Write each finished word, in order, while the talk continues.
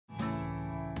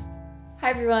Hi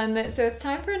everyone, so it's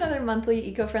time for another monthly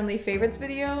eco-friendly favorites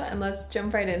video and let's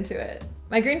jump right into it.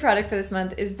 My green product for this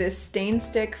month is this stain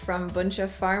stick from Buncha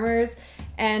Farmers,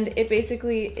 and it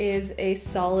basically is a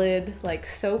solid like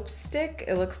soap stick.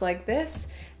 It looks like this.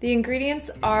 The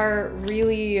ingredients are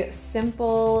really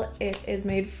simple. It is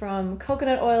made from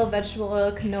coconut oil, vegetable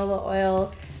oil, canola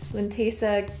oil,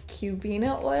 Lintaceae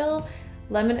cubina oil,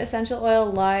 lemon essential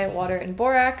oil, lye, water, and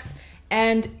borax.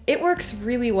 And it works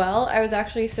really well. I was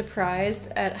actually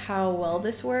surprised at how well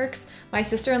this works. My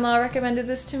sister-in-law recommended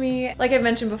this to me. Like I've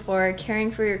mentioned before, caring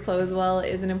for your clothes well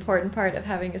is an important part of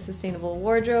having a sustainable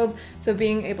wardrobe, so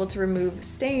being able to remove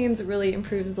stains really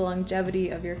improves the longevity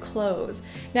of your clothes.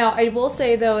 Now, I will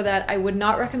say though that I would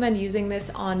not recommend using this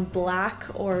on black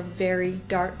or very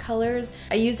dark colors.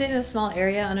 I used it in a small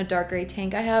area on a dark gray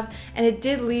tank I have, and it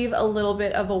did leave a little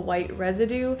bit of a white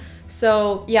residue.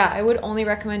 So yeah, I would only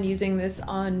recommend using this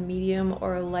on medium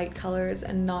or light colors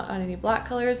and not on any black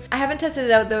colors. I haven't tested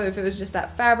it out though if it was just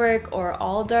that fabric or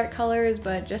all dark colors,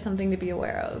 but just something to be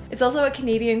aware of. It's also a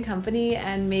Canadian company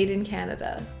and made in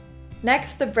Canada.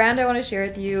 Next, the brand I want to share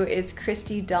with you is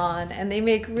Christy Dawn, and they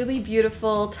make really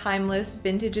beautiful, timeless,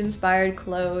 vintage-inspired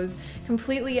clothes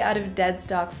completely out of dead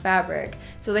stock fabric.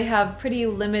 So they have pretty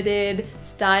limited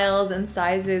styles and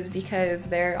sizes because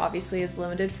there obviously is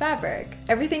limited fabric.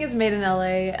 Everything is made in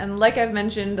LA, and like I've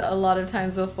mentioned a lot of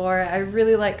times before, I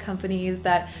really like companies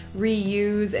that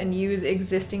reuse and use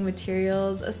existing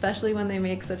materials, especially when they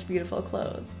make such beautiful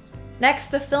clothes.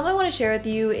 Next, the film I want to share with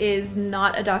you is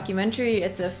not a documentary,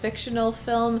 it's a fictional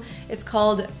film. It's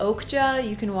called Okja.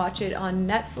 You can watch it on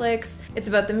Netflix. It's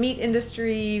about the meat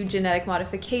industry, genetic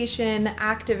modification,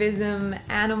 activism,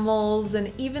 animals,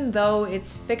 and even though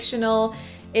it's fictional,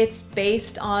 it's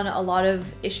based on a lot of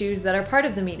issues that are part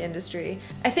of the meat industry.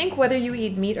 I think whether you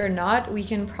eat meat or not, we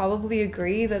can probably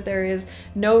agree that there is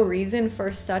no reason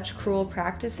for such cruel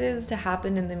practices to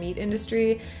happen in the meat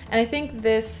industry. And I think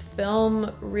this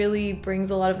film really brings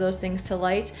a lot of those things to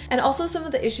light, and also some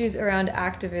of the issues around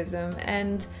activism.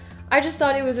 And I just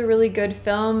thought it was a really good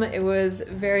film. It was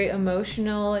very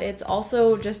emotional. It's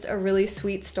also just a really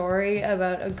sweet story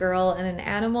about a girl and an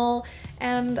animal,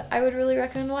 and I would really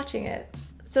recommend watching it.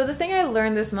 So the thing I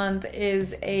learned this month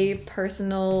is a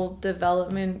personal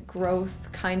development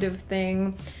growth kind of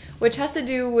thing, which has to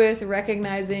do with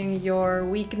recognizing your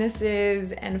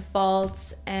weaknesses and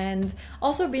faults and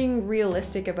also being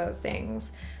realistic about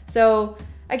things. So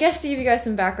I guess to give you guys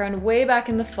some background, way back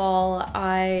in the fall,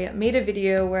 I made a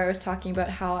video where I was talking about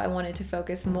how I wanted to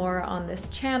focus more on this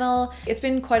channel. It's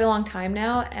been quite a long time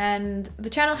now, and the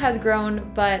channel has grown,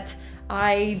 but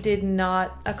I did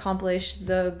not accomplish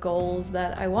the goals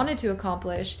that I wanted to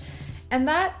accomplish. And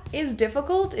that is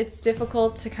difficult. It's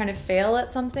difficult to kind of fail at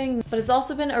something, but it's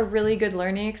also been a really good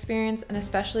learning experience, and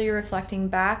especially reflecting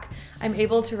back, I'm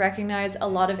able to recognize a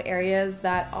lot of areas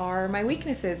that are my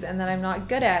weaknesses and that I'm not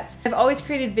good at. I've always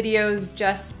created videos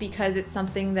just because it's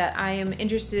something that I am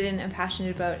interested in and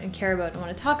passionate about and care about and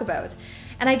want to talk about.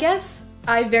 And I guess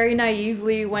I very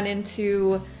naively went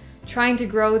into trying to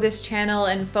grow this channel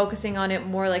and focusing on it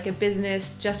more like a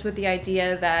business, just with the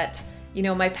idea that, you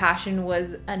know, my passion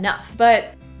was enough.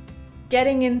 But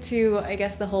getting into, I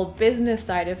guess, the whole business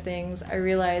side of things, I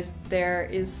realized there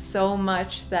is so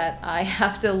much that I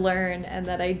have to learn and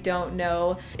that I don't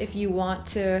know. If you want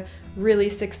to really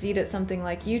succeed at something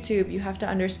like YouTube, you have to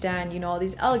understand, you know, all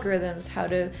these algorithms, how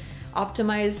to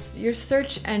optimize your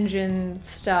search engine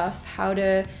stuff, how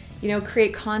to, you know,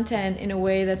 create content in a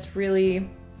way that's really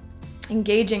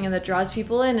engaging and that draws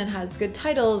people in and has good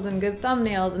titles and good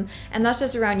thumbnails, and that's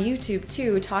just around YouTube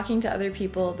too, talking to other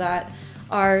people that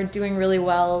are doing really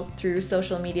well through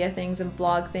social media things and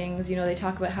blog things. You know, they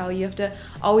talk about how you have to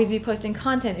always be posting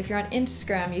content. If you're on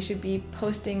Instagram, you should be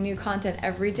posting new content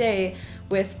every day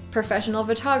with professional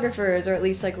photographers, or at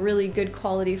least like really good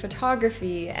quality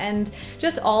photography, and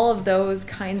just all of those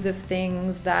kinds of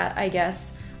things that I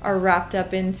guess are wrapped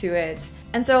up into it.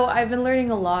 And so I've been learning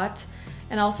a lot,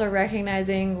 and also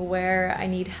recognizing where I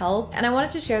need help. And I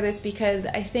wanted to share this because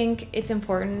I think it's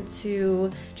important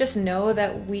to just know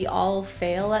that we all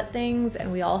fail at things, and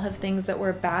we all have things that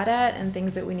we're bad at and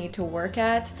things that we need to work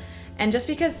at. And just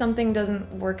because something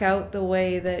doesn't work out the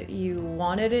way that you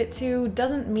wanted it to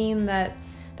doesn't mean that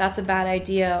that's a bad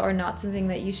idea or not something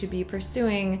that you should be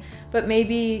pursuing, but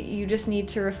maybe you just need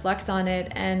to reflect on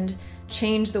it and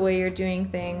change the way you're doing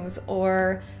things,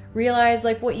 or realize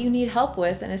like what you need help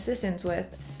with and assistance with.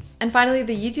 And finally,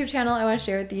 the YouTube channel I want to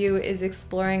share with you is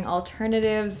Exploring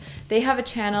Alternatives. They have a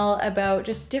channel about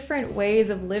just different ways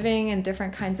of living and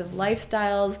different kinds of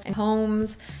lifestyles and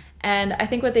homes. and I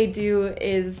think what they do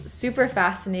is super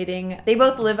fascinating. They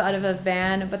both live out of a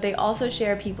van, but they also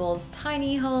share people's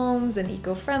tiny homes and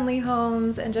eco-friendly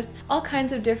homes and just all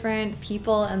kinds of different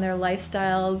people and their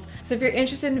lifestyles. So if you're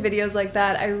interested in videos like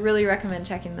that, I really recommend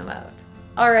checking them out.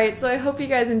 Alright, so I hope you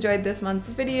guys enjoyed this month's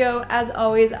video. As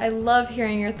always, I love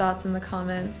hearing your thoughts in the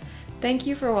comments. Thank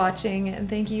you for watching, and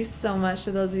thank you so much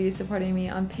to those of you supporting me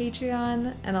on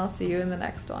Patreon, and I'll see you in the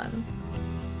next one.